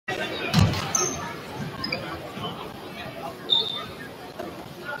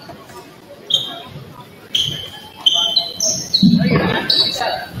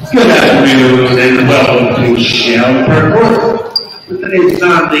Good afternoon and welcome to Shell Report. With today's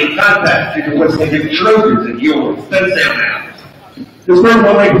non-league contest, you can Wissahickon Trojans in your Bensalem House. This program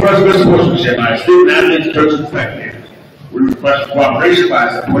will make professional sportsmanship by student athletes, coaches, and spectators. We request cooperation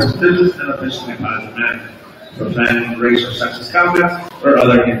by supporting business and officially positive manner. For planning, race, or sexist comments, or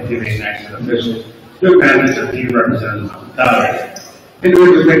other intimidating actions of officials, good managers and team representatives are tolerated.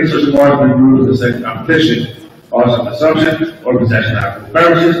 Individuals making such remarks will be removed of the second competition. Also, consumption or possession of alcoholic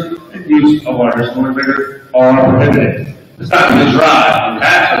beverages and use of water as motivator are prohibited. The stop is drive on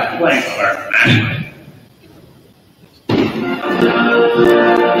behalf of the playing of our national.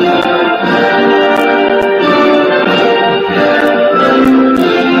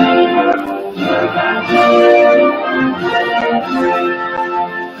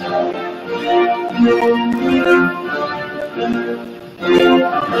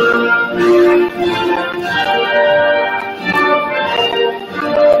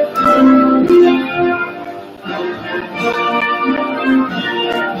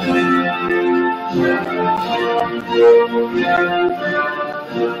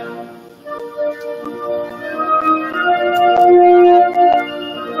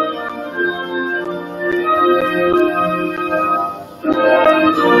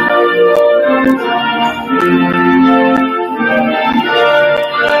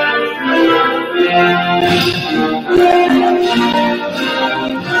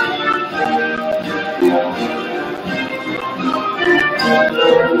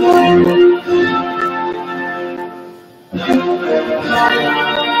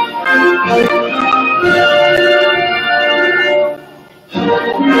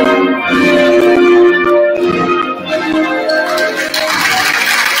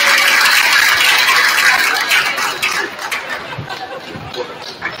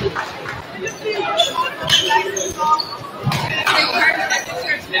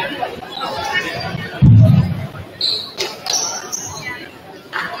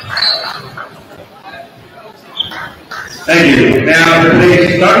 Thank you. Now, for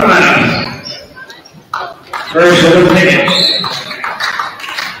today's starting lineups. First, Wissahickon.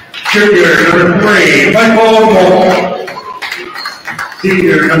 Junior, number 3, Michael Moore.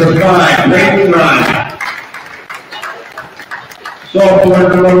 Senior, number 5, Brandon Ryan. Sophomore,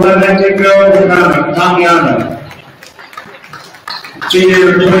 number 11, Nico Tamiano.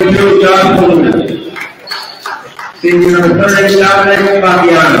 Senior, number 22, John Palumbo. Senior, number 30, Dominic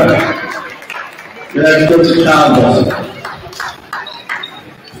Fabiano. Good Coach Cowboys.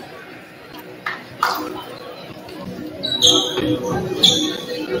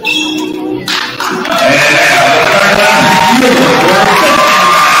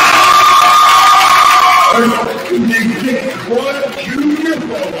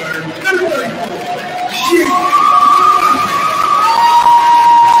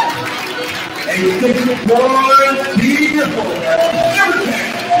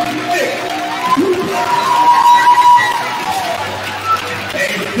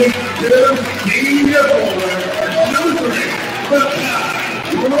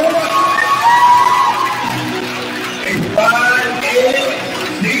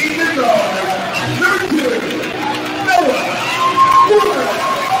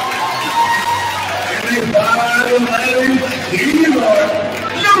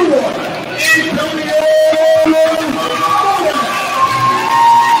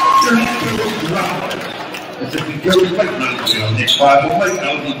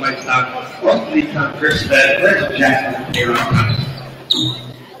 Chris said, there's Jackson here on time.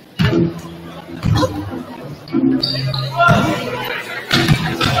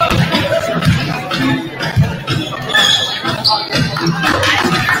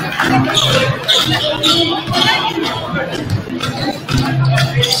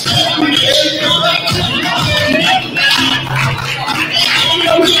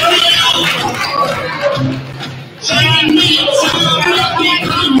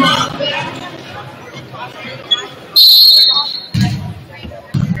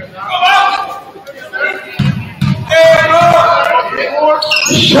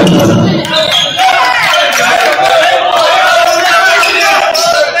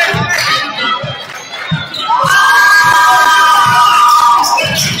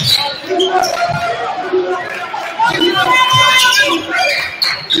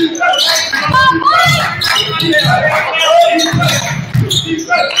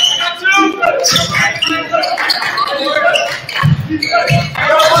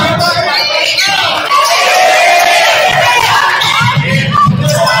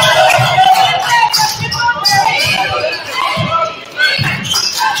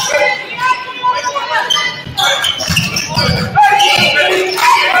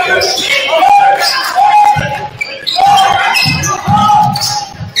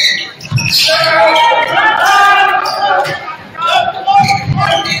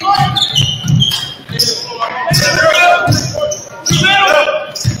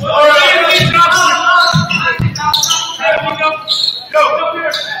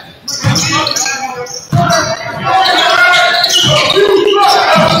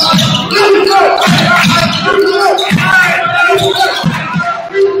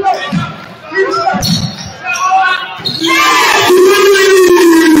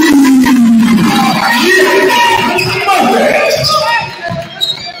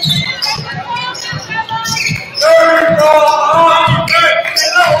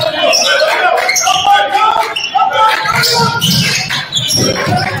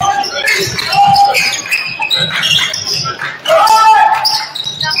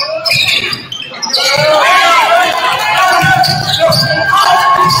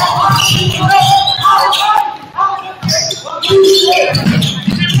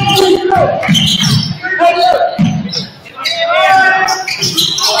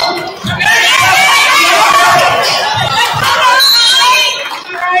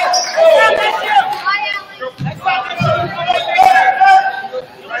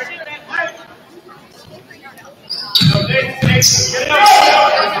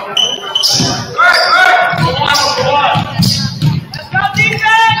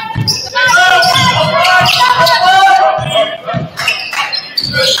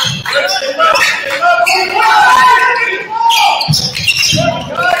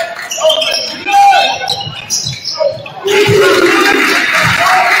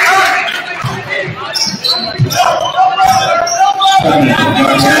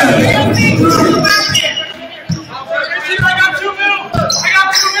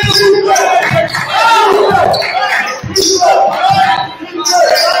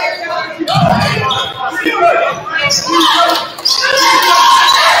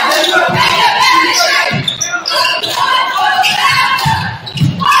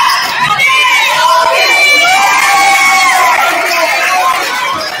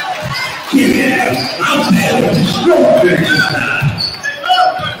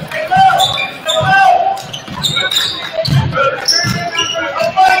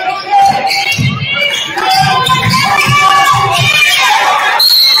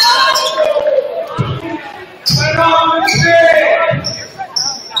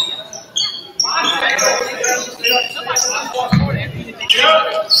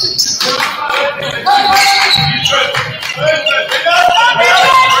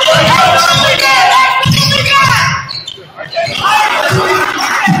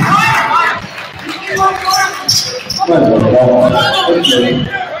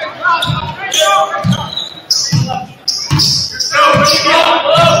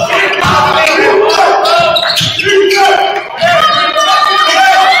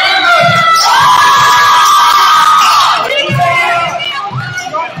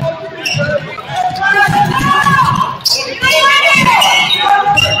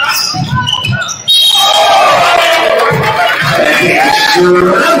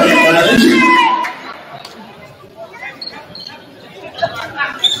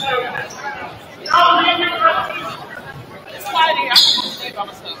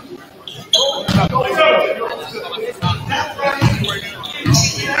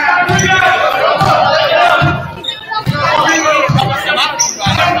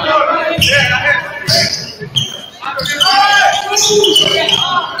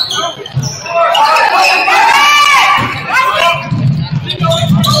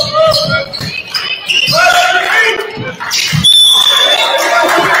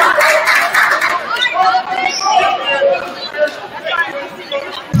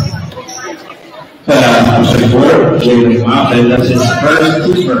 That's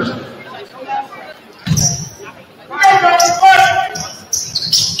his first.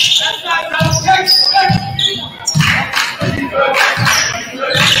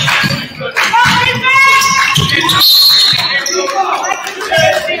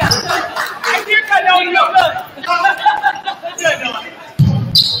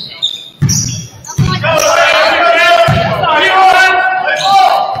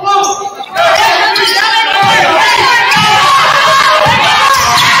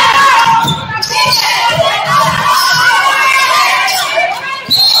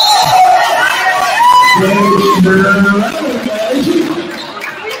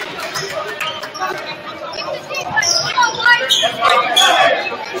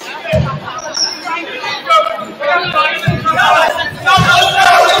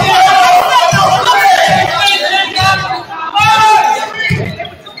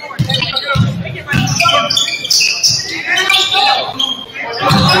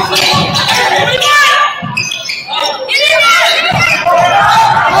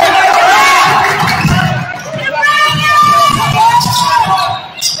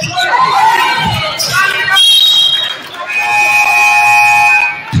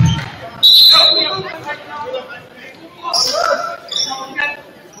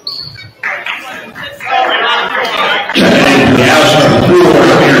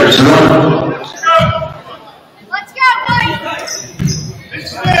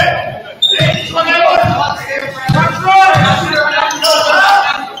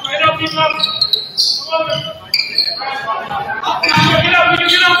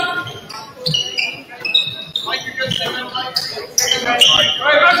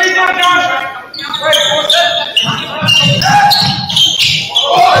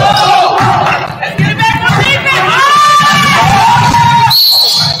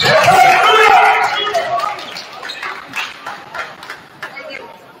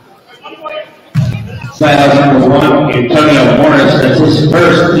 Fouls number 1, Antonio Morris. That's his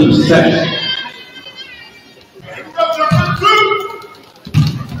first, team second.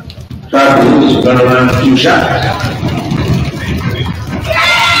 Dr. Lewis going around a few shots.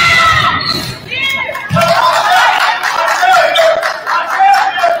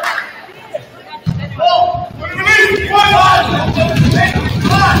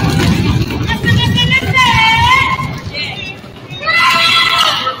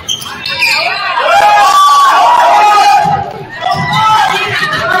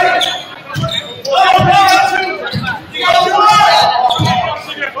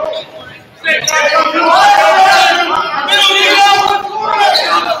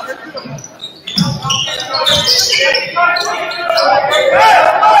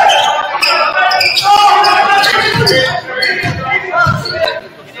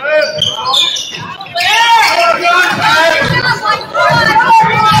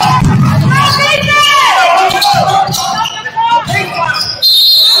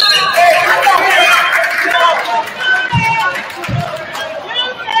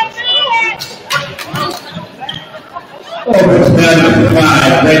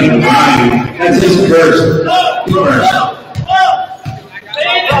 That's his first.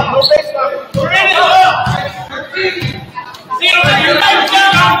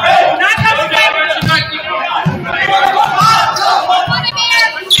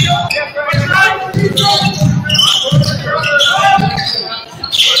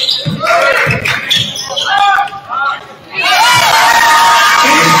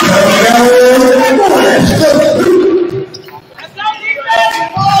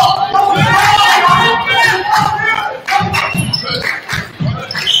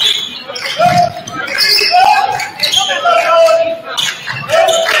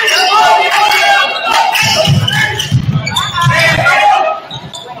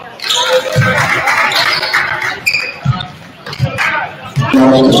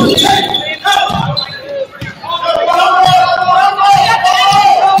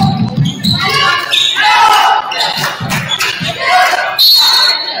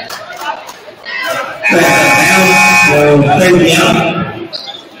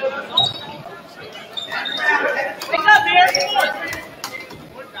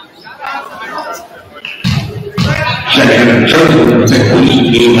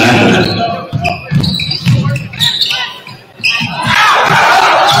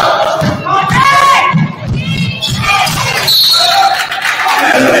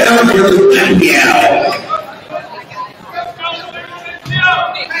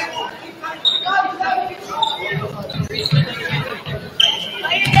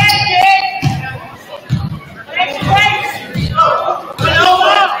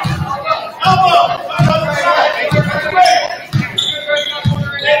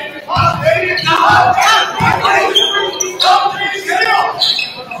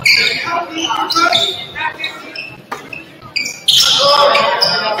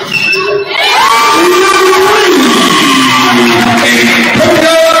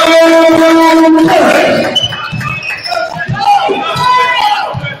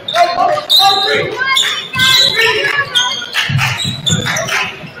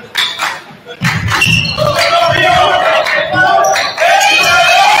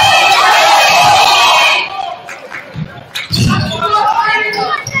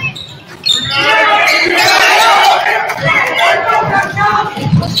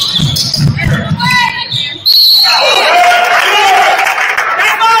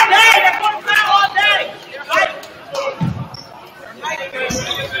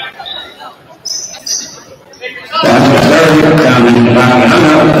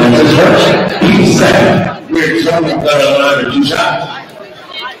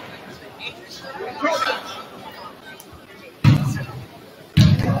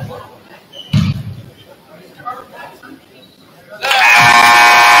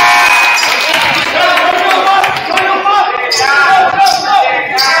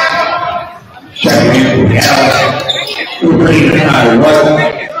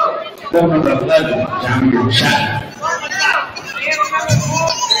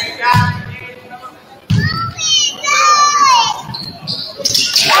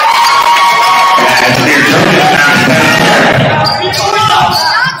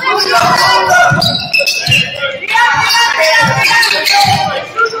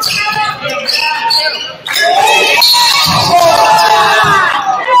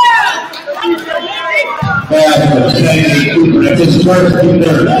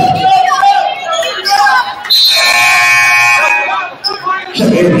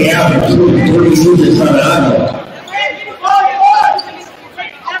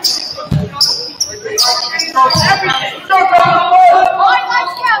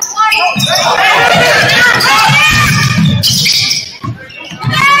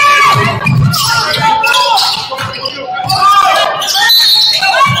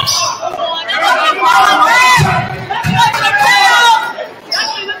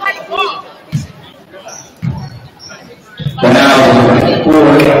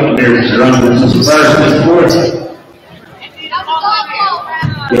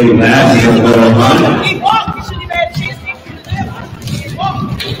 Getting that, he's a little money.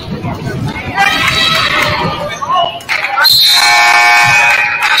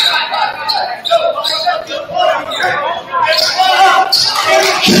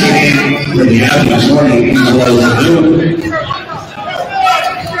 For the Athens 20, he was blue.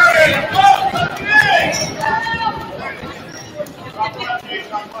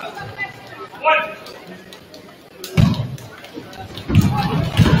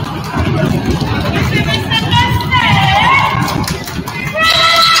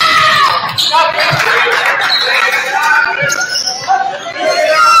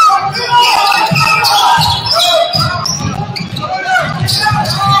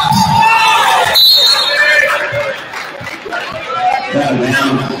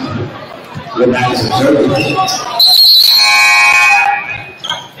 Without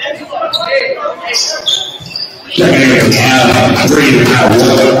second half, 3 without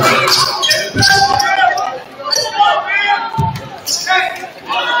one.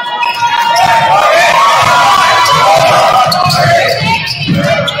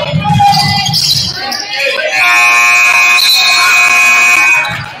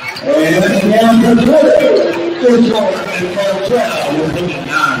 And down to Twitter. This one has been called 12 with looking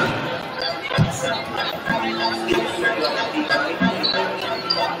 9.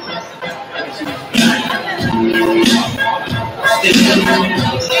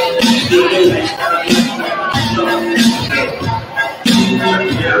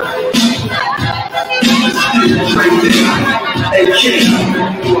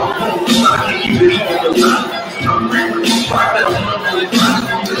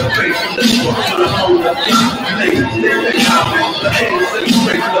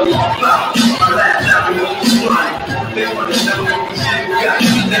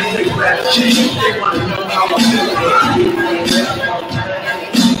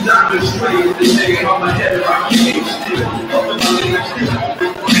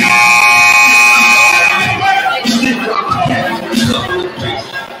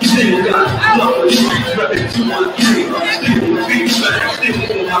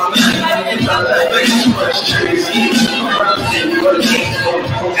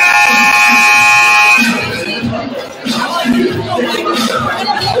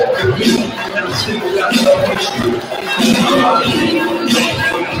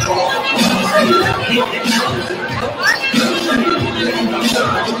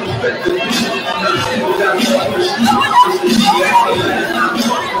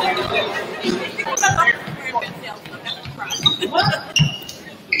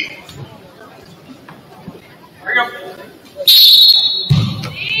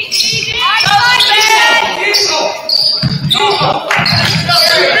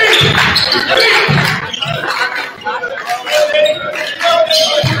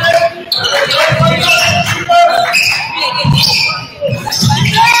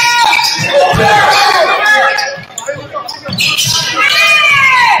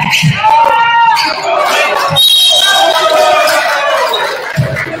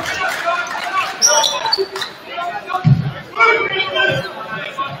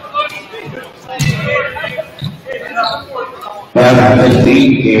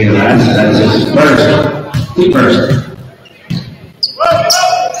 That's his first. He first.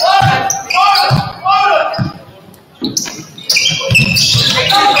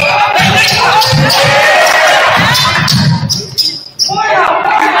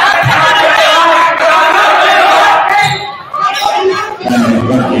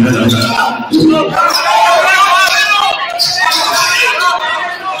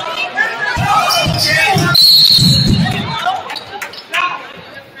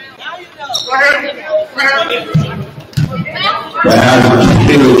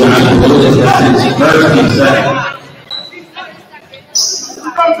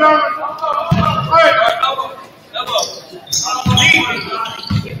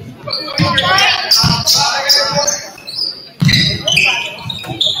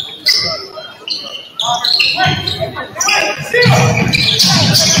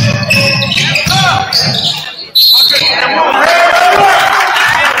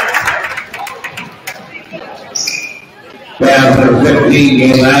 Down for 15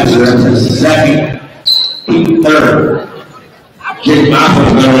 game last year, that's his second, third. Jake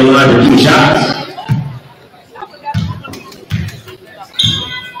Moffitt's only line for 2 shots.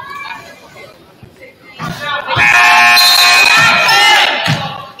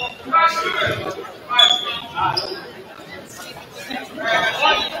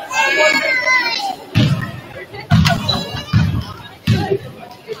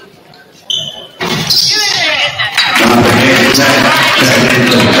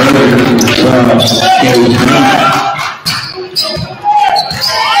 Second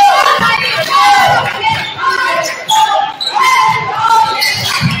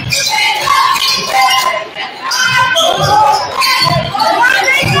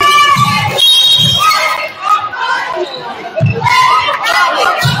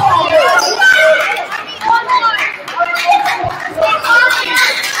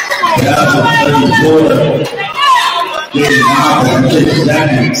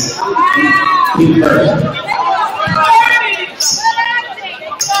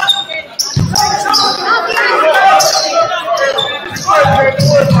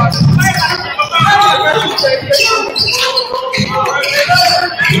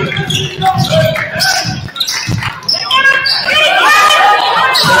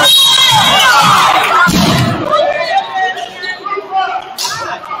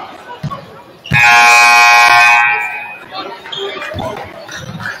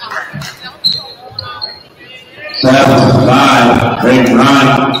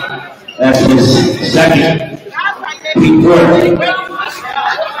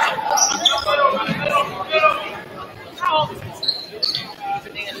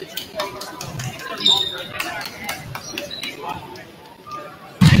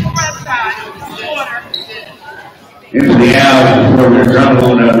Into the alley before their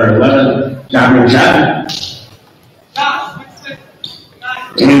trouble number 11, Dr. Chapman.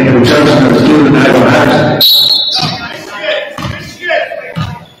 And the Joseph of student Varsity.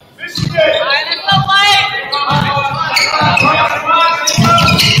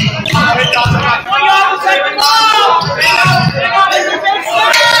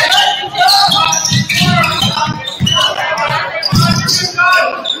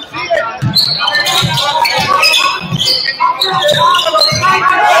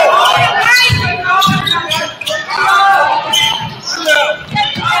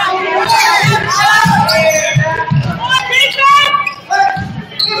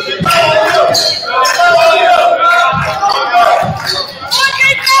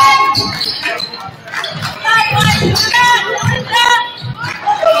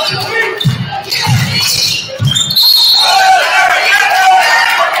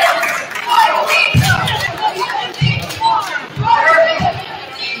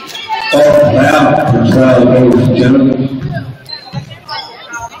 Ladies and gentlemen,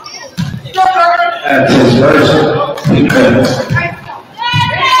 that's his first defense.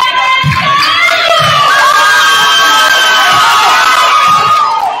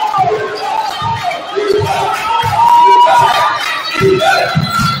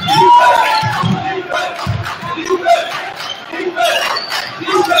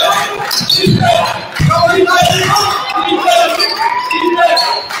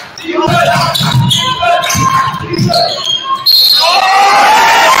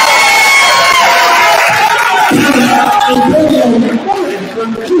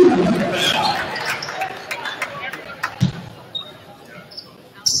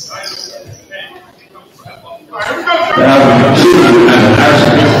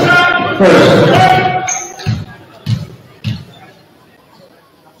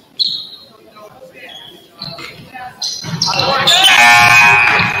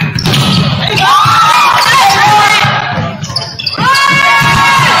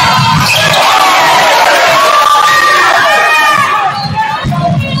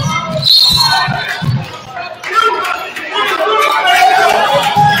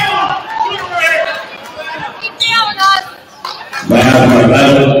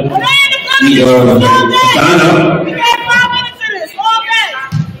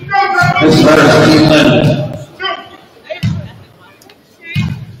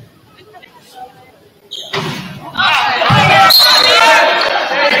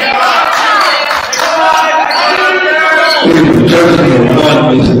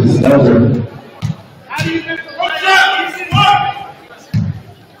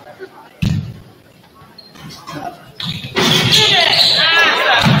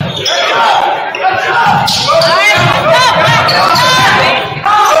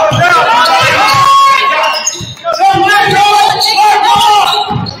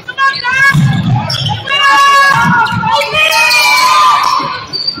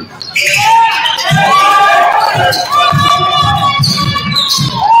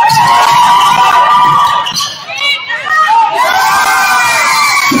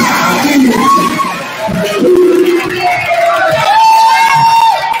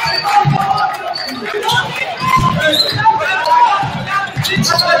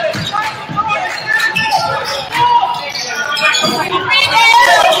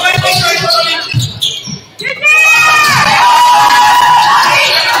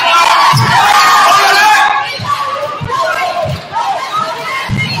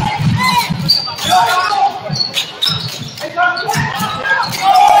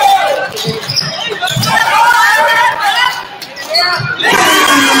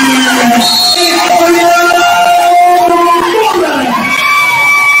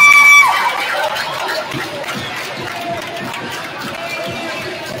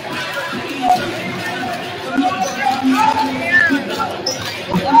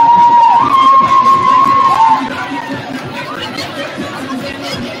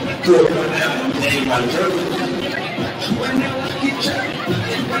 score coming out today by the Trojan.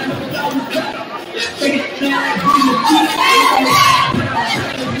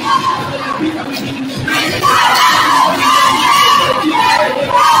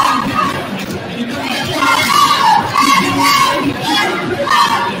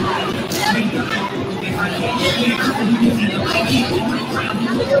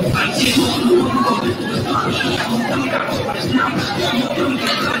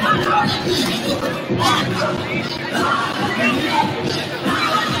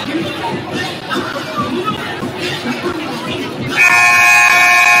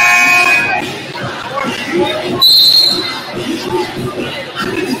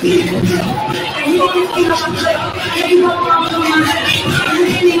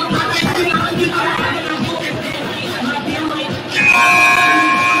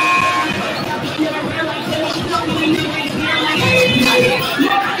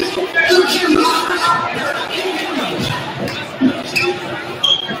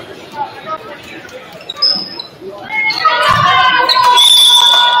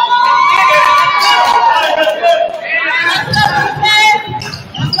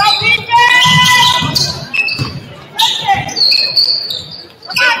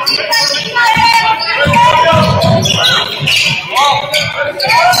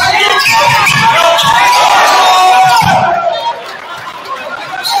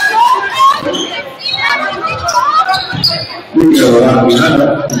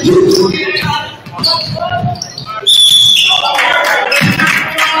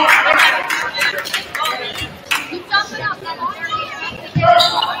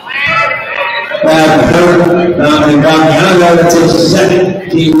 That's his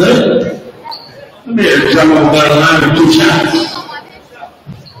second team win. Amir Drummond got a line of 2 shots.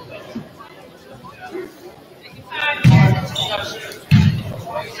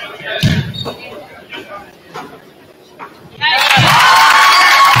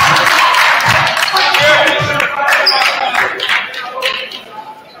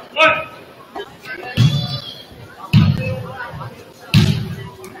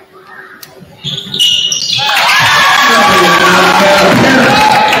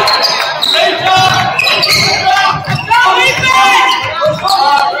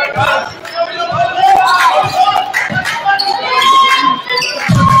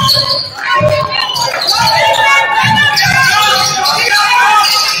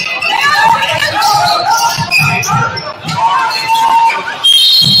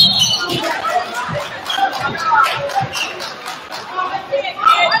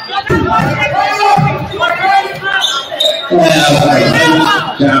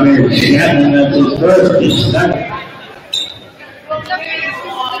 That's his first, his second.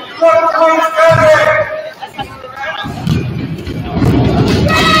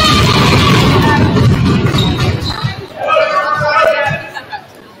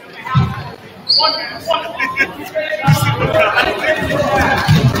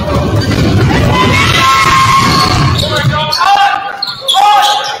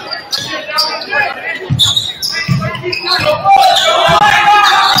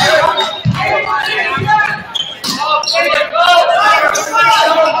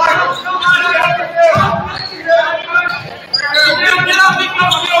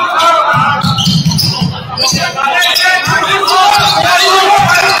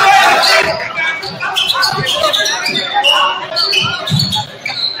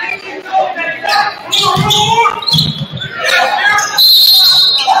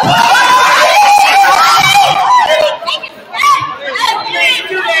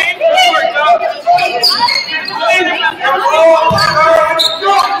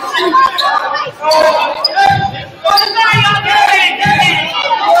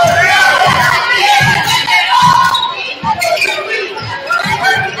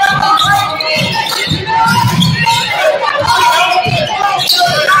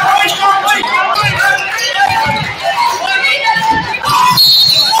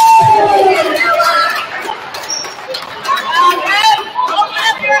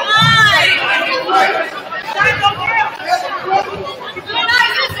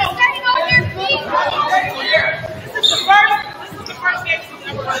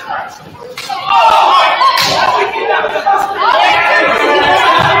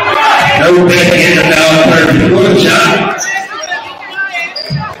 No back in the ball, perfect. One shot.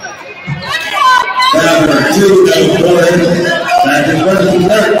 Number 2, no quarter. Back to first and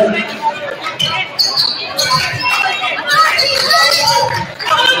third.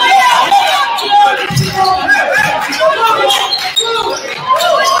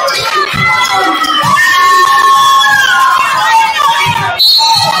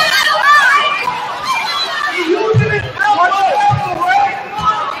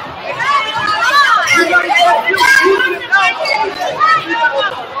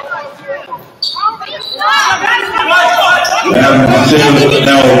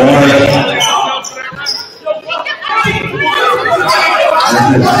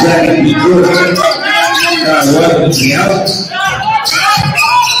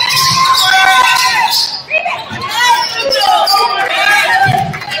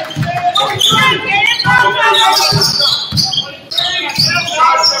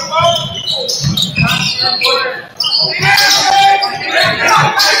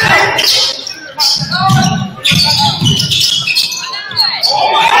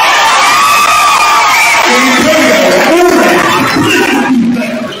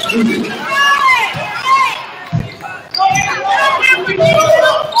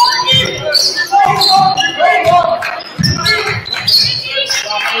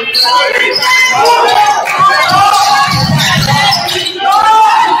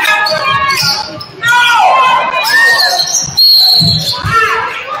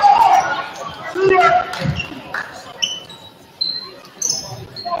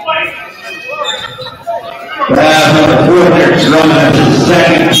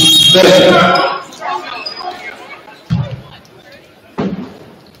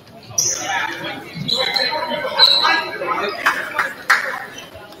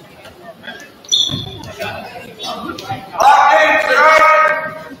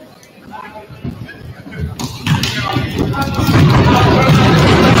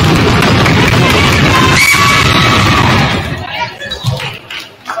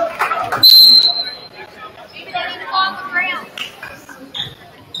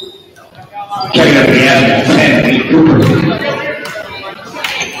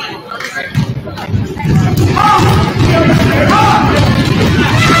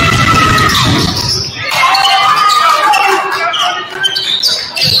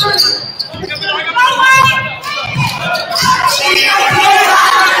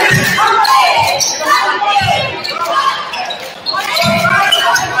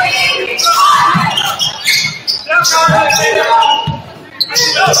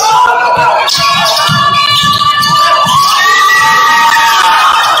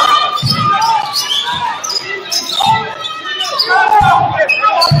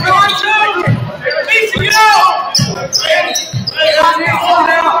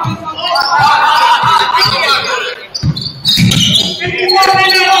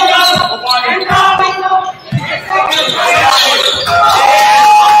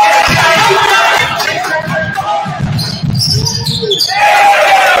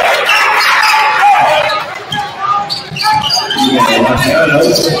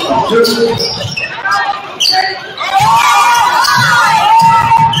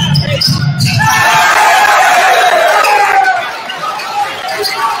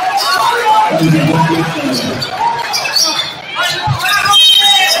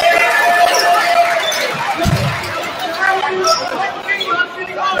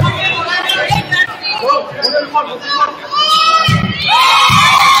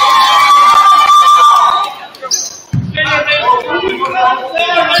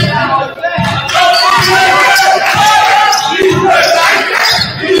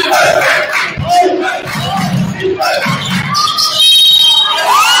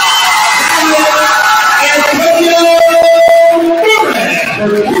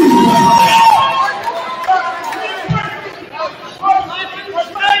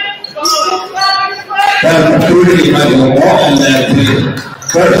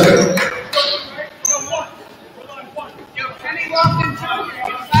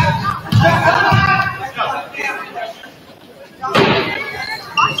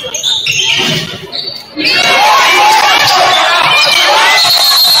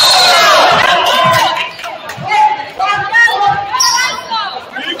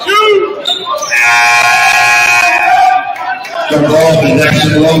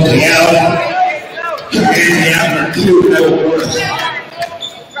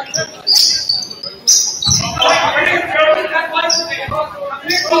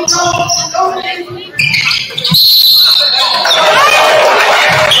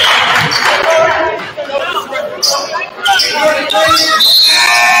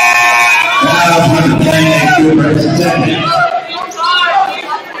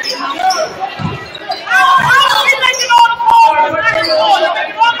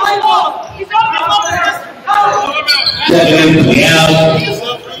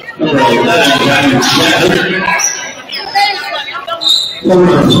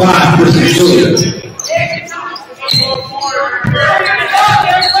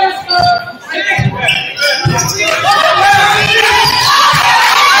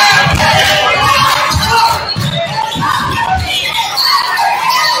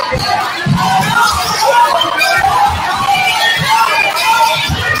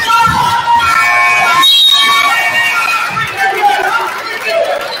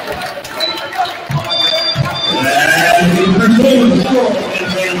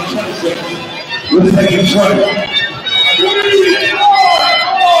 Wissahickon front.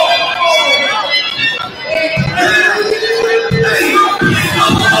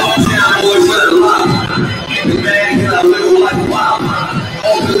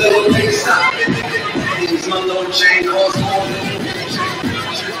 Chain costs more than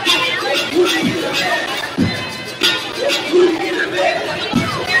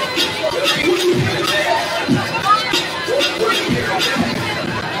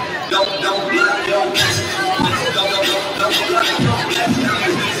don't block your blessings. Don't block your blessings.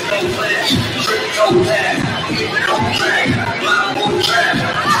 Don't flash, trick, don't laugh. Don't drag, blind on track.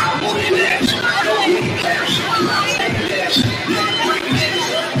 Booty dash, don't need cash. Take dash, break dash.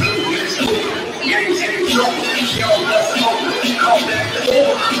 Blue is cool, games ain't trouble. Yo, let's go. Call back the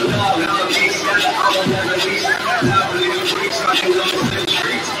door. Dog, I'm a beast, I'm never least. Now nigga freaks, I can go to the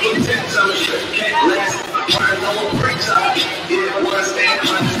streets. Look 10 times, can't last. Trying to lower breaks out. Yeah, one stand,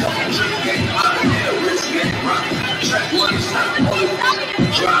 I'm just talking trick game. I'm in there, risk game, rock. Track one, stop, hold it,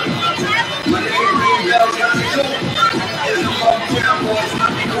 drop. My nigga green bells got me cool. It's the uptown boys,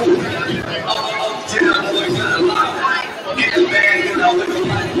 not be cool. Uptown boys got a lot. Get the bag and I'll live a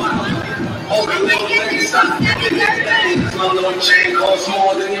life wild. Hold the little thing, stop, get the next thing. My little chain costs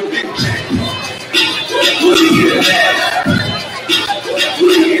more than your big chain. What do you get a bag?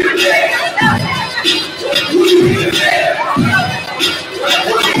 What do you get a bag? What do you get a bag?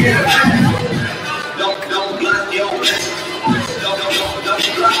 What do you get a bag? Don't block your blessings. Don't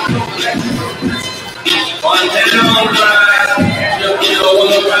block your blessings. On that long ride, you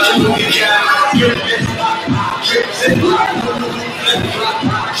wanna ride with me, guys. Get this block, trips and block, flip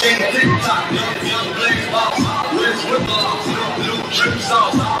block, chain TikTok, young black box, where's whip balls, blue drip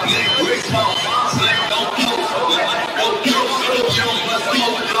sauce, leg wrist balls, slang don't post, go close, you don't bust a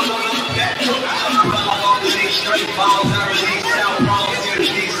hole, that cook, I'm these straight balls, I release out balls,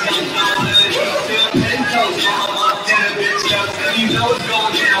 these young balls, and still 10 toes, I'm 10 bitch, and you know it's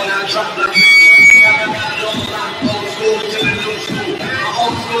going down, I drop like this. Old school to the new school.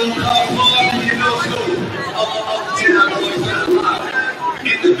 Old school, you know school. Uptown boys got a lot.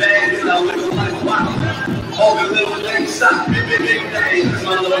 Get the bag and I'll live like wow. All the little things stop, big things. My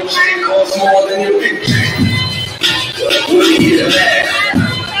little chain costs more than your big chain. What do you get a bag?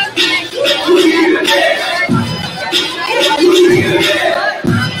 What do you get a bag? What do you get a bag?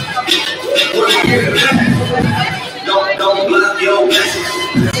 What do you get a bag? Don't block your blessings.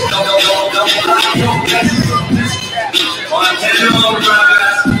 Don't block your blessings. Montana on the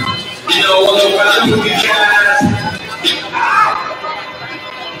rise. You don't wanna ride with me, guys.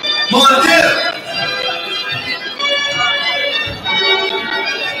 Montana.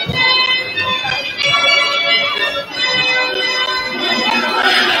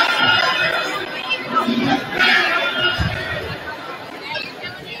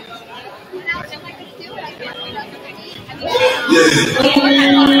 Yeah.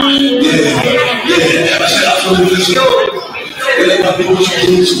 I said I feel this story. I think what you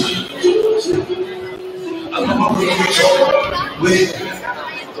do to me. I'm not going to talk. Wait.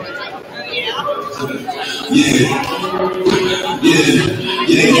 Yeah.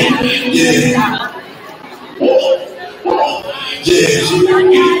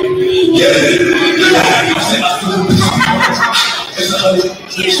 I said I feel this. It's a honey.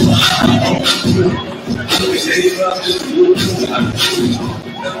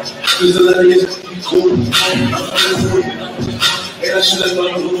 There's a lot of cool. And I should have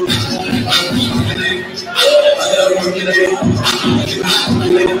gone to I gotta work it out.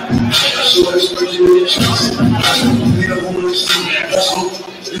 I should have expected you to trust. I need a woman to see. That's what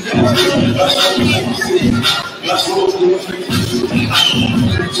you can do. That's what you can see. That's what I'm doing for you.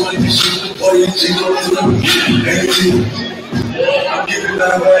 I'm trying to shoot. All you take off to them. Everything. I'm giving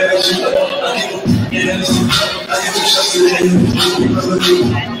that right at you. I get to trust in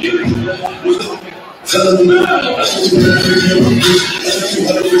you. Tell them that's what you want to figure out. That's what you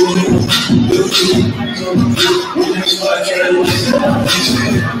want to figure out. We're going to start trying to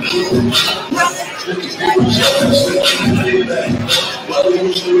while we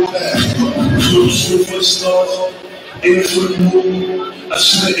were shooting back, we were shooting for the stars, aiming for the moon. I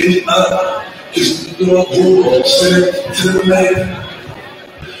shoot at any other, just do my boom, send it to the man.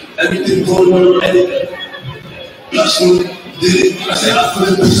 Everything going on, anything. Last one did it. I said I feel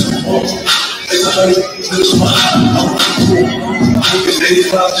the best of all. It's a honey, it's my heart. It's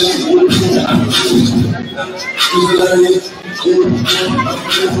 85, just a wood. It's a lot of cool.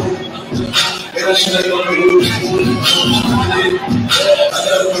 And I should have gone to the wood. I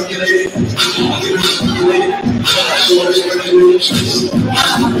gotta work it out. I give it to you later. I show respect to you.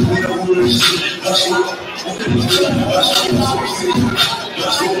 We don't want to see. That's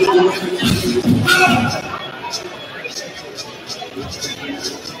what we're doing.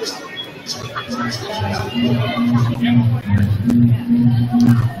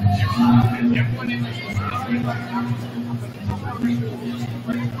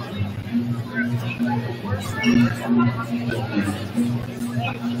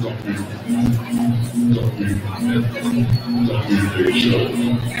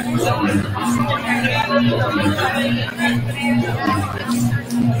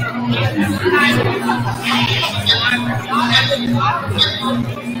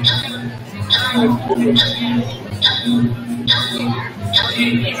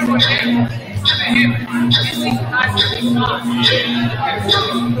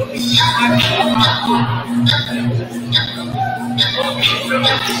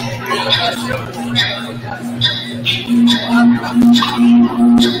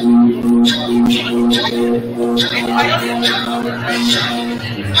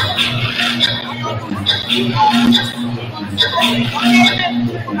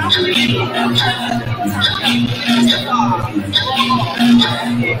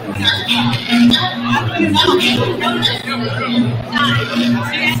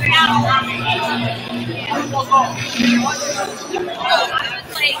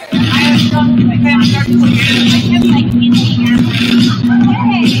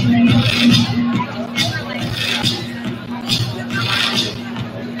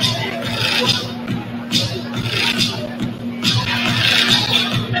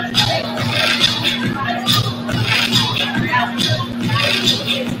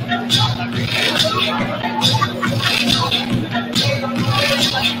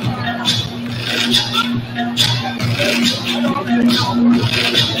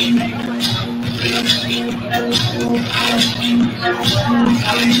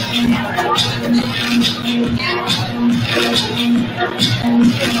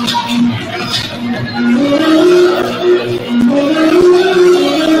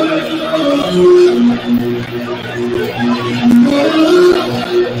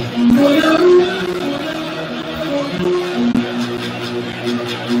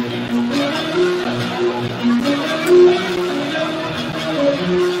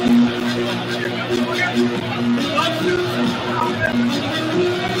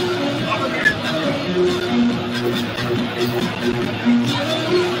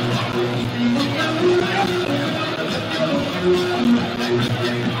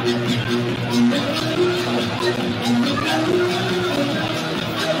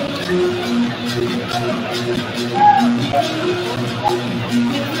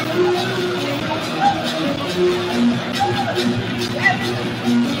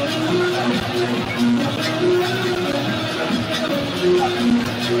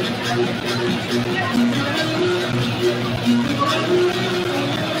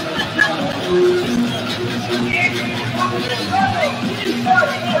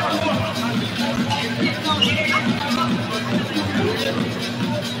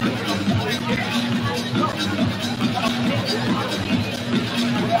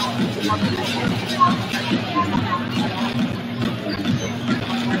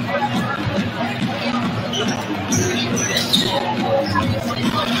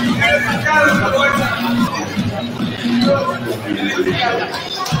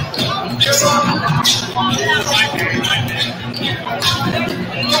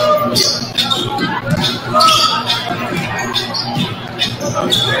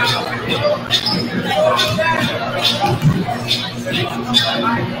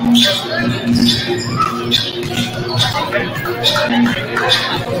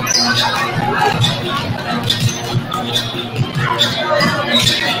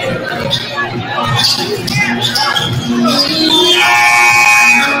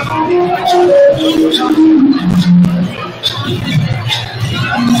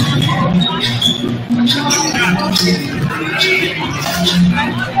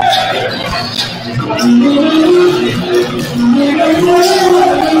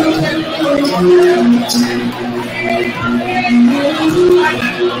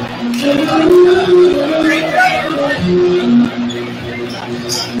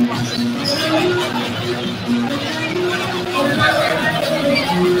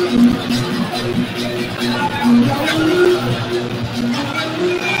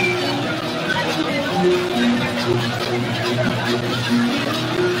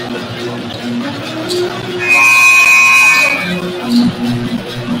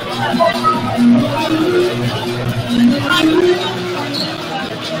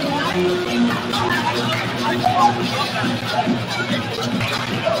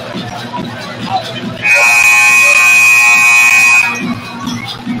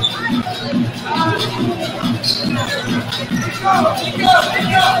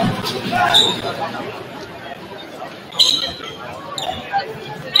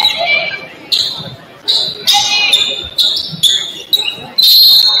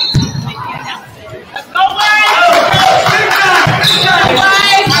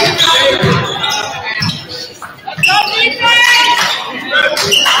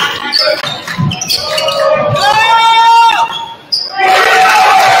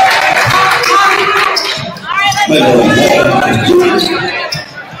 Let's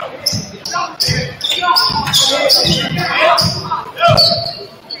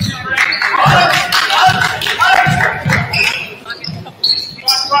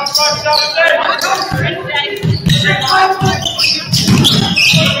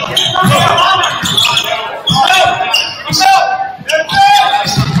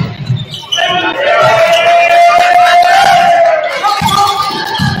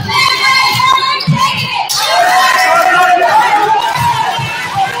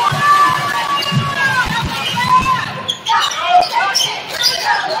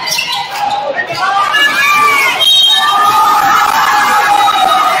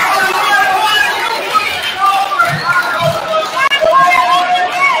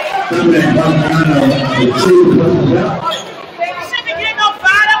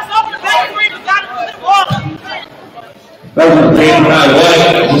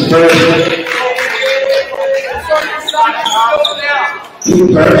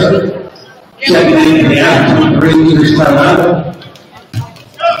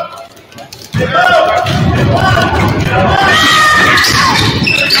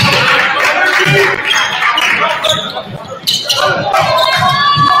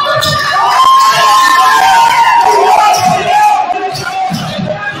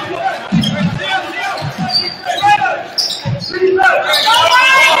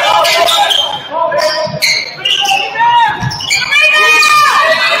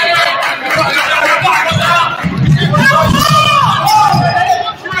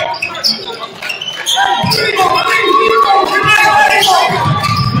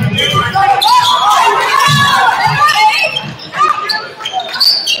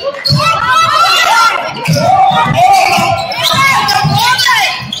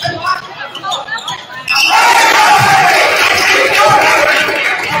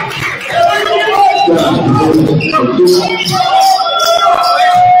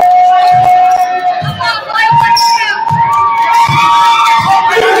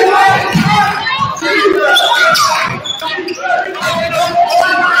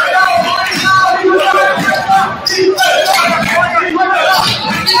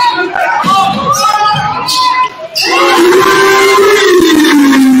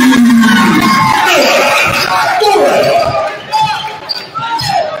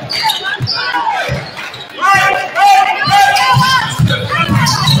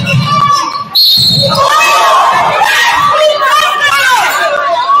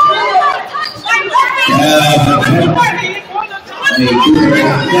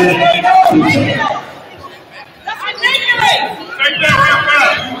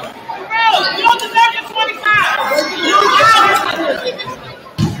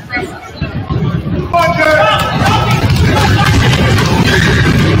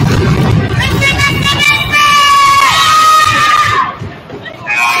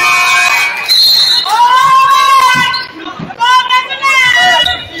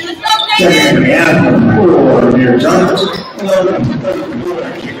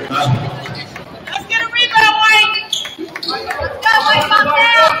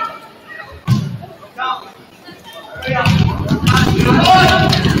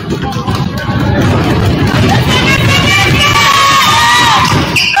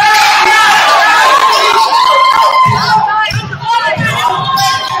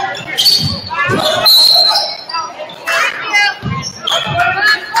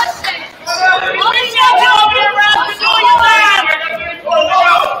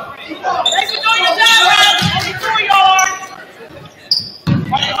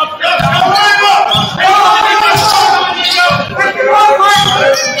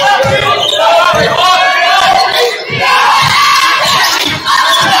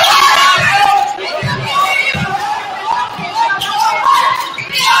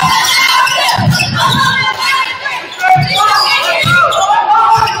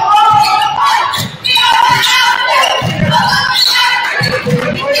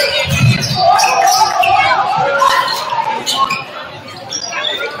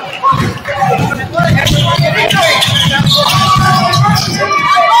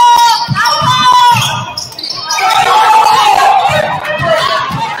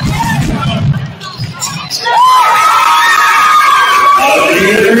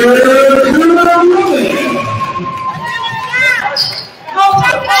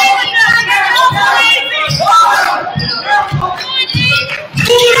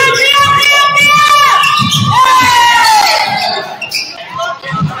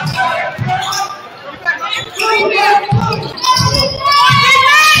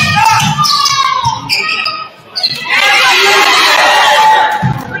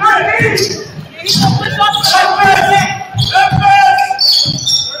go.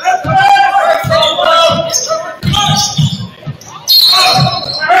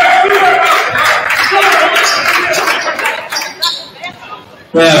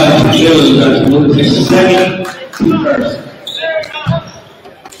 Well, Joe's got to move to second to first.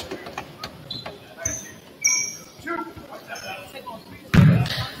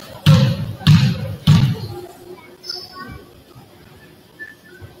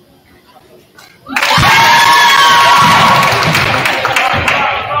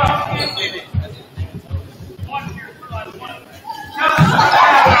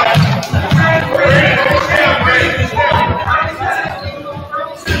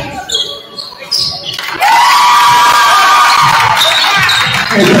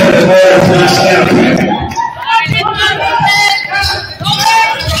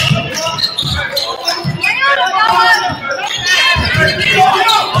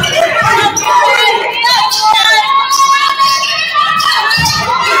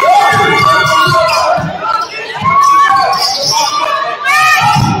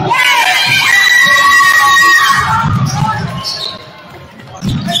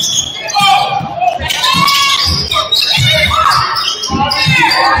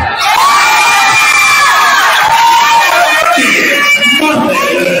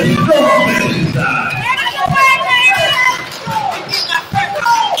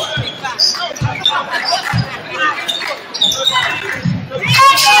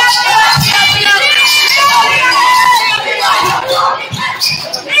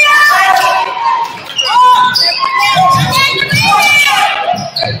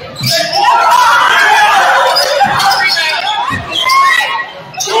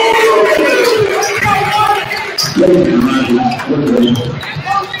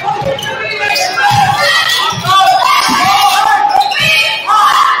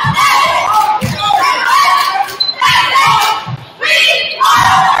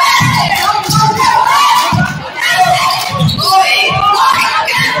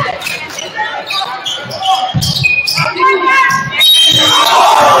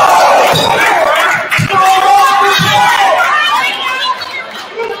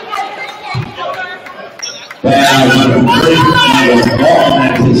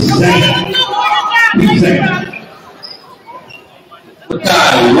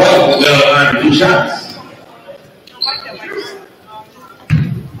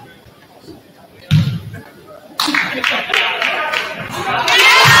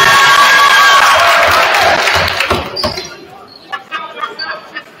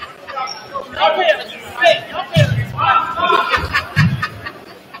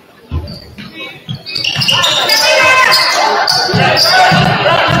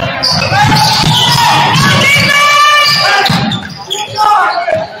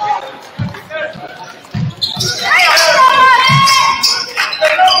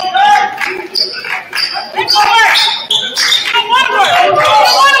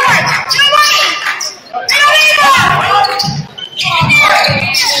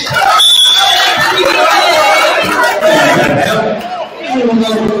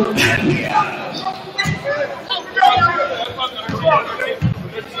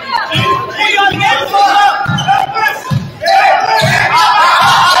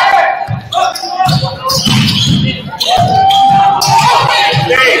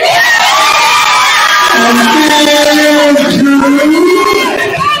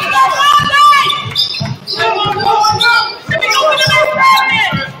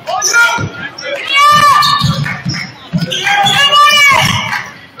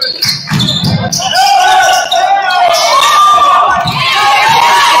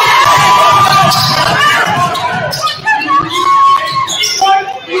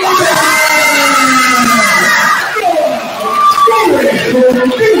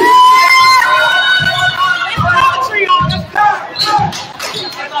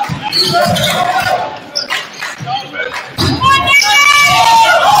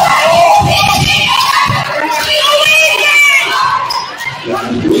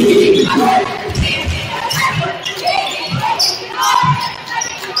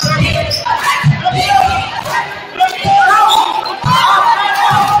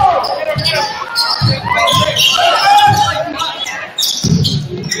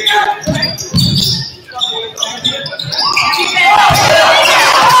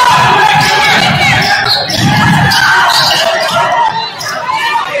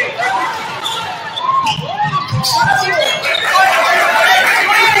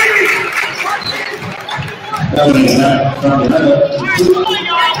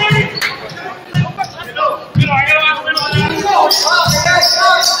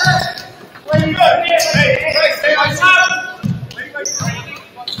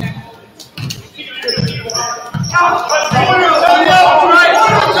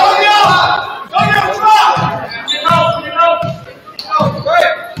 Go!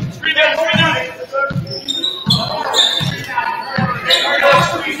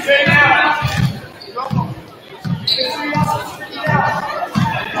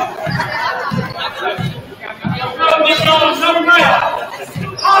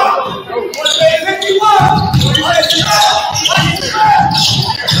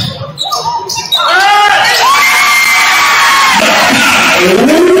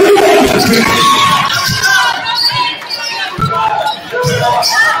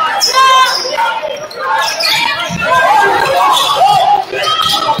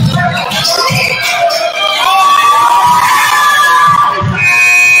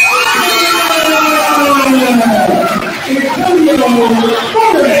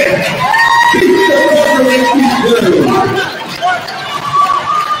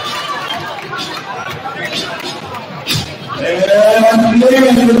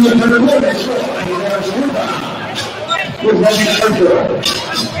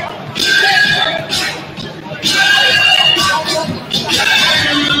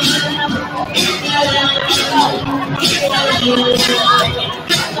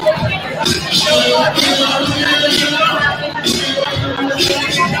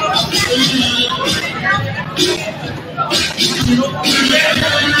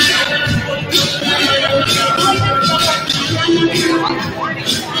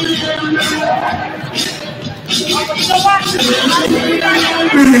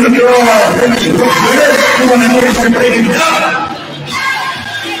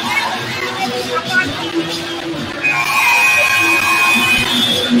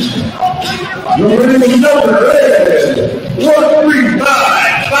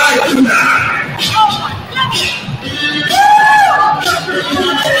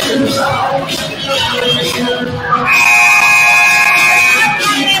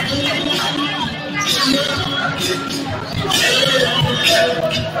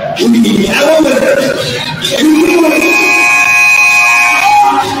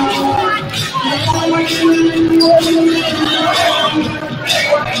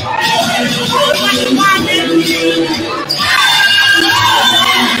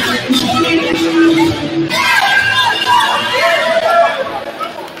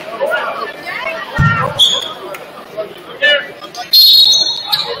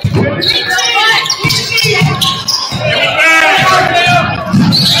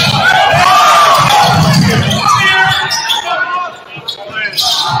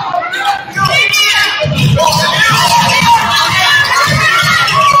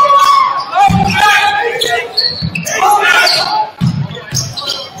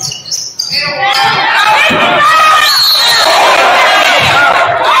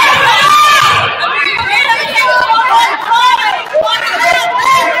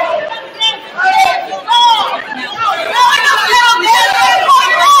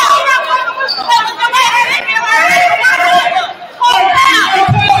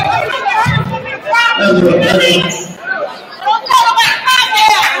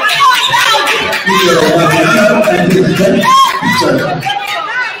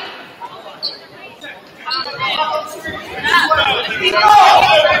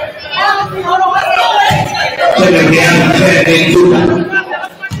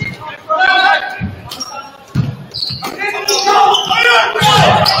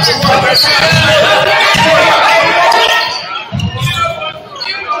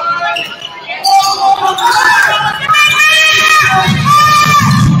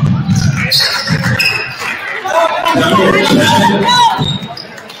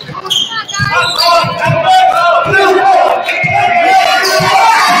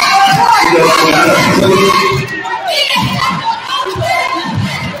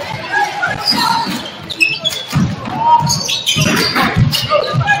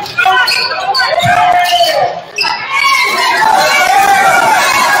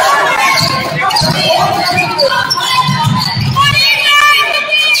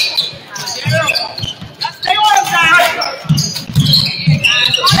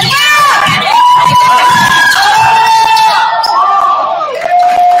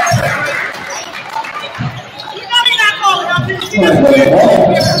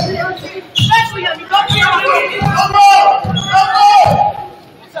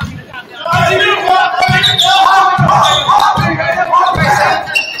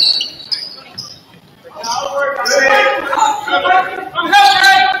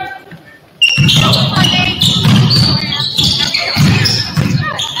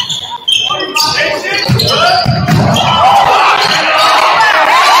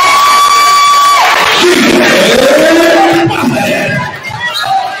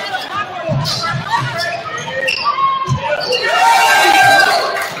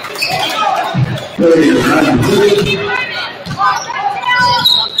 Checking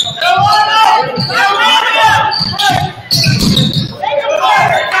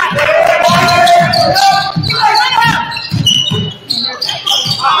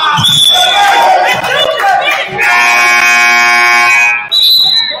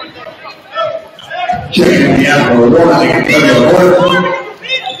the out for a warning,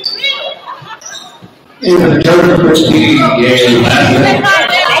 even the total 15 game last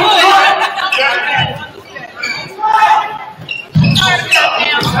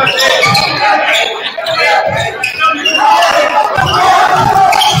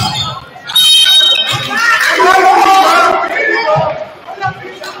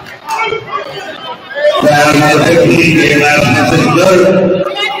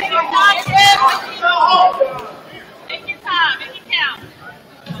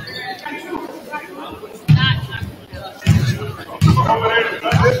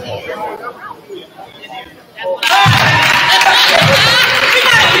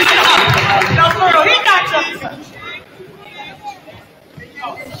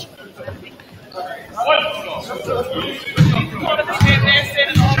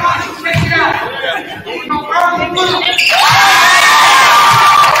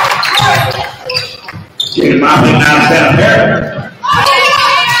Get him out and now down there.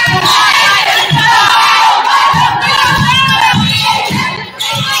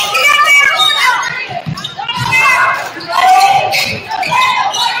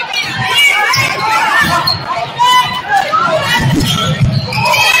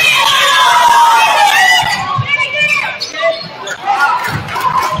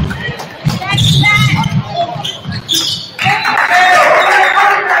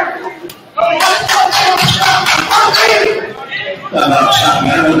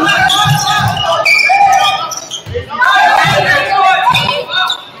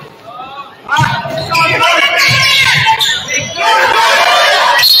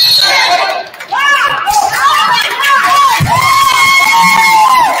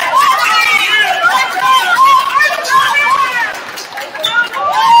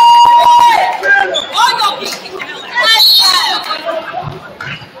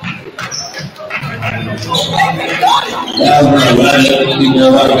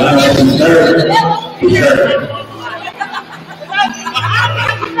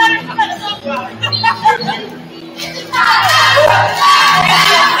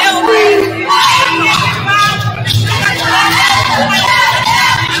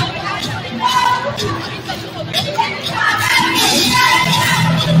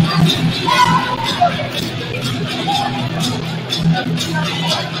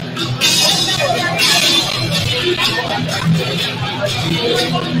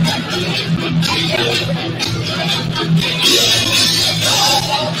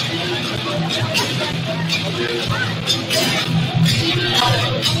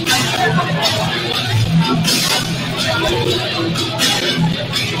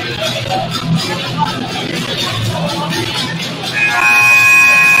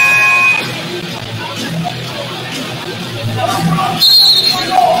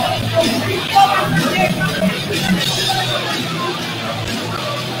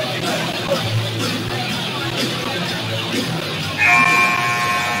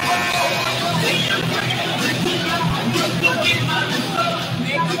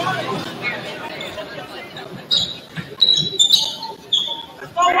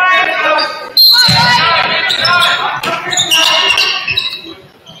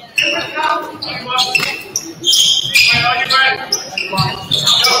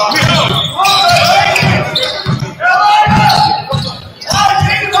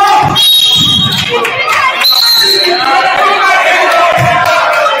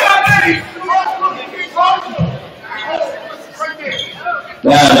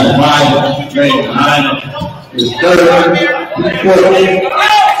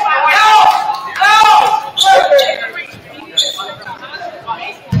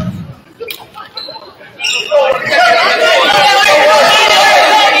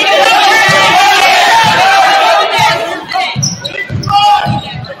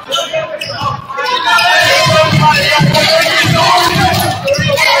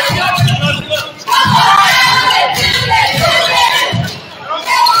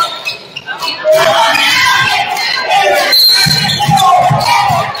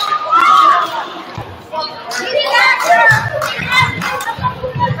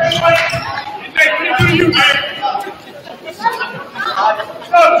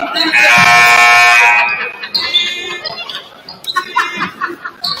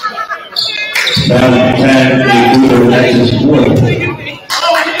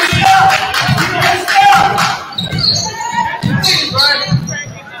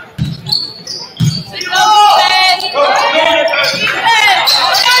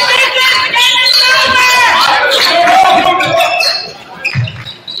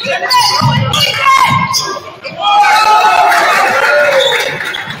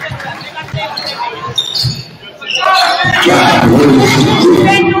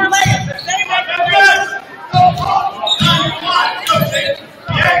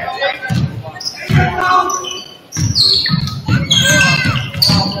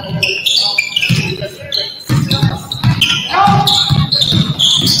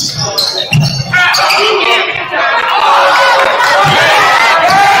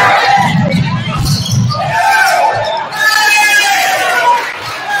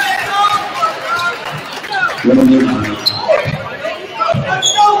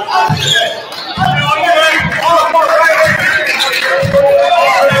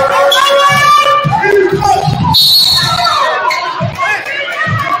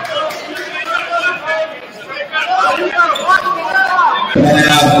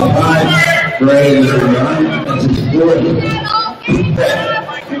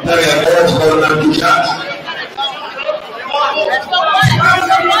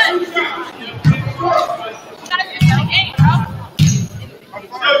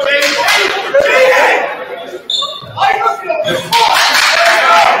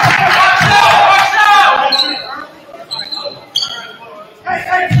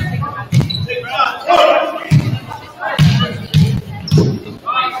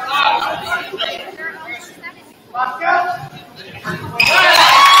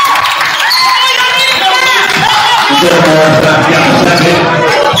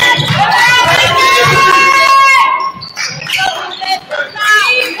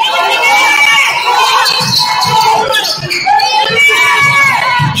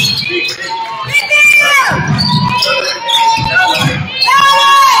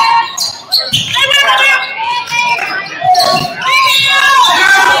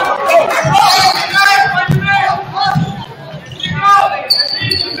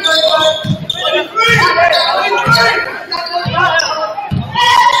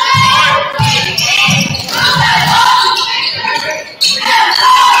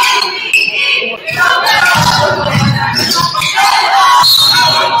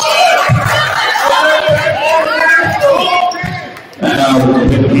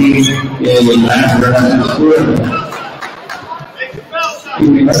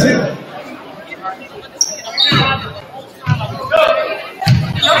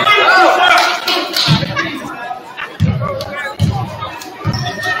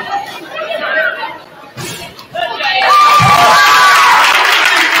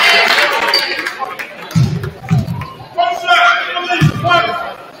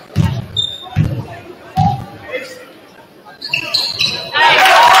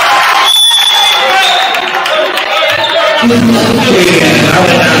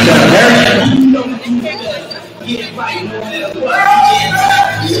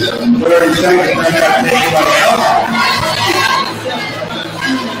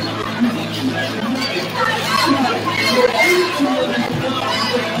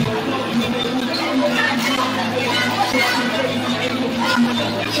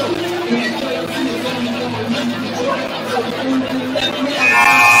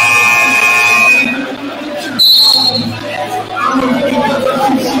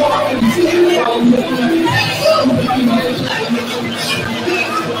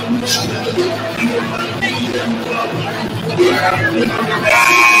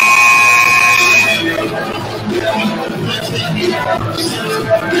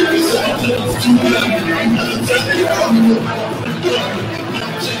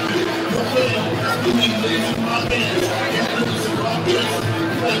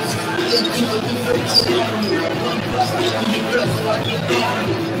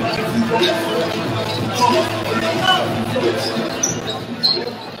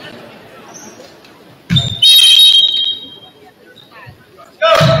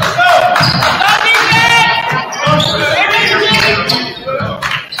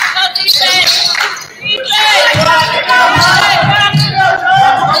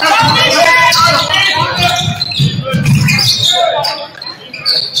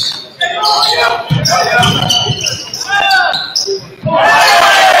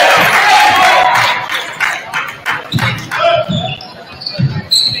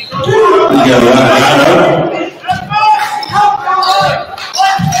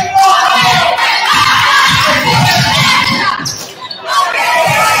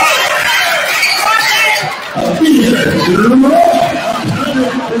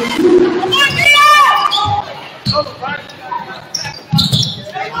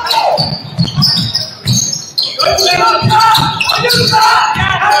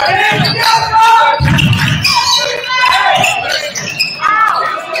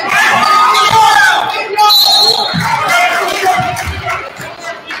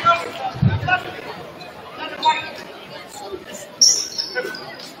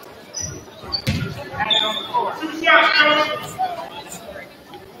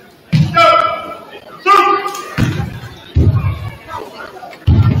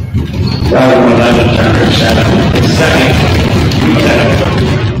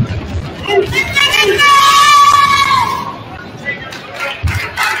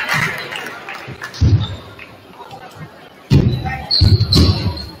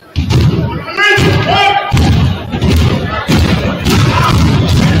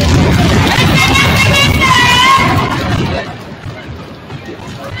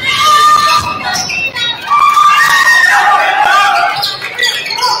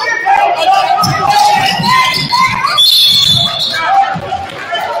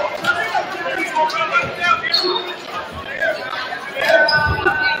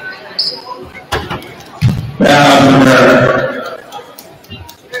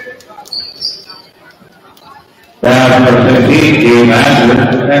 Foul number 15, Gabe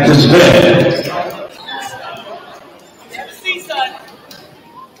Asher. That's his fifth.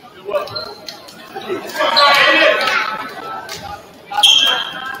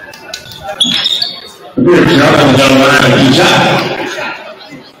 Good job on the line. Good shot.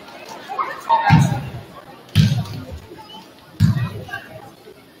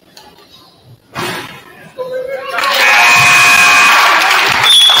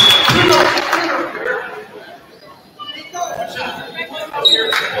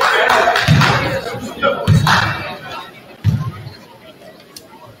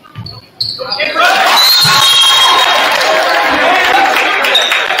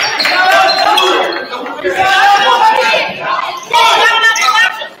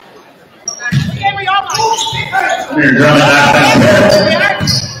 You're drawing that back.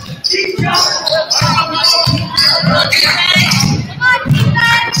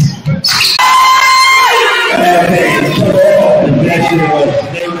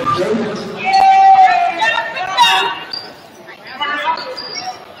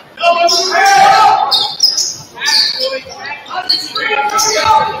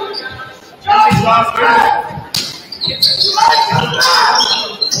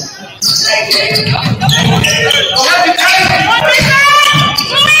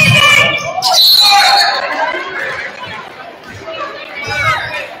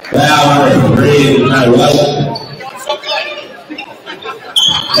 Foul three, not well.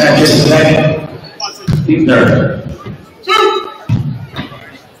 That's his second. He's third.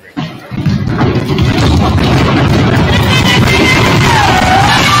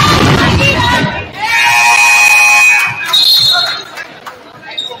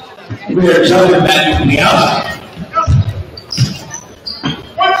 We are jumping back to the outside.